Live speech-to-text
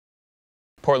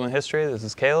Portland History. This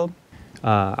is Caleb.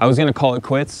 I was going to call it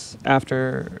quits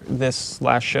after this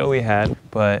last show we had,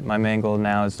 but my main goal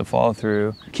now is to follow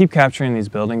through, keep capturing these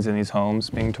buildings and these homes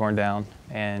being torn down,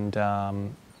 and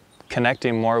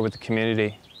connecting more with the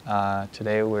community.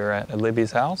 Today we're at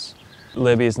Libby's house.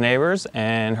 Libby's neighbors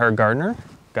and her gardener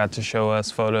got to show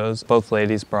us photos. Both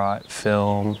ladies brought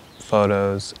film,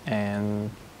 photos,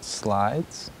 and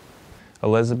slides.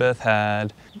 Elizabeth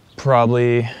had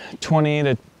probably 20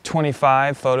 to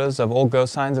 25 photos of old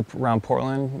ghost signs around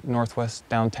Portland, northwest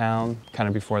downtown, kind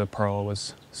of before the Pearl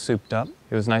was souped up.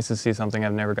 It was nice to see something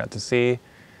I've never got to see.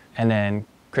 And then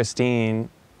Christine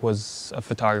was a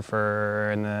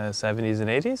photographer in the 70s and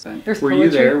 80s. Were you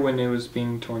there when it was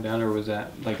being torn down, or was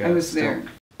that like a... I was there.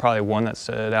 Probably one that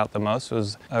stood out the most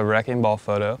was a wrecking ball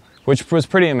photo, which was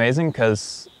pretty amazing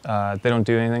because they don't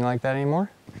do anything like that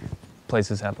anymore.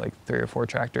 Places have like 3 or 4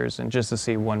 tractors, and just to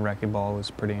see one wrecking ball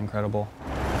was pretty incredible.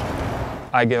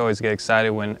 I always get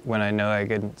excited when I know I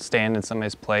can stand in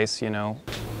somebody's place, you know.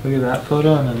 Look at that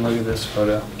photo, and then look at this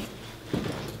photo.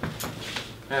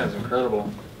 Yeah, it's incredible.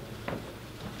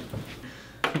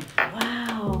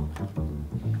 Wow.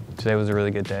 Today was a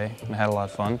really good day. I had a lot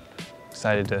of fun.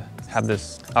 Excited to have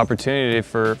this opportunity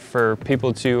for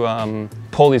people to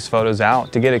pull these photos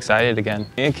out, to get excited again.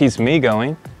 It keeps me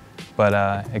going,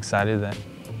 but excited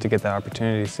to get that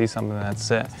opportunity to see something that's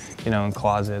set, you know, in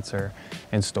closets or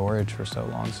in storage for so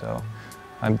long. So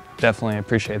I definitely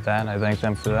appreciate that, and I thank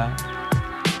them for that.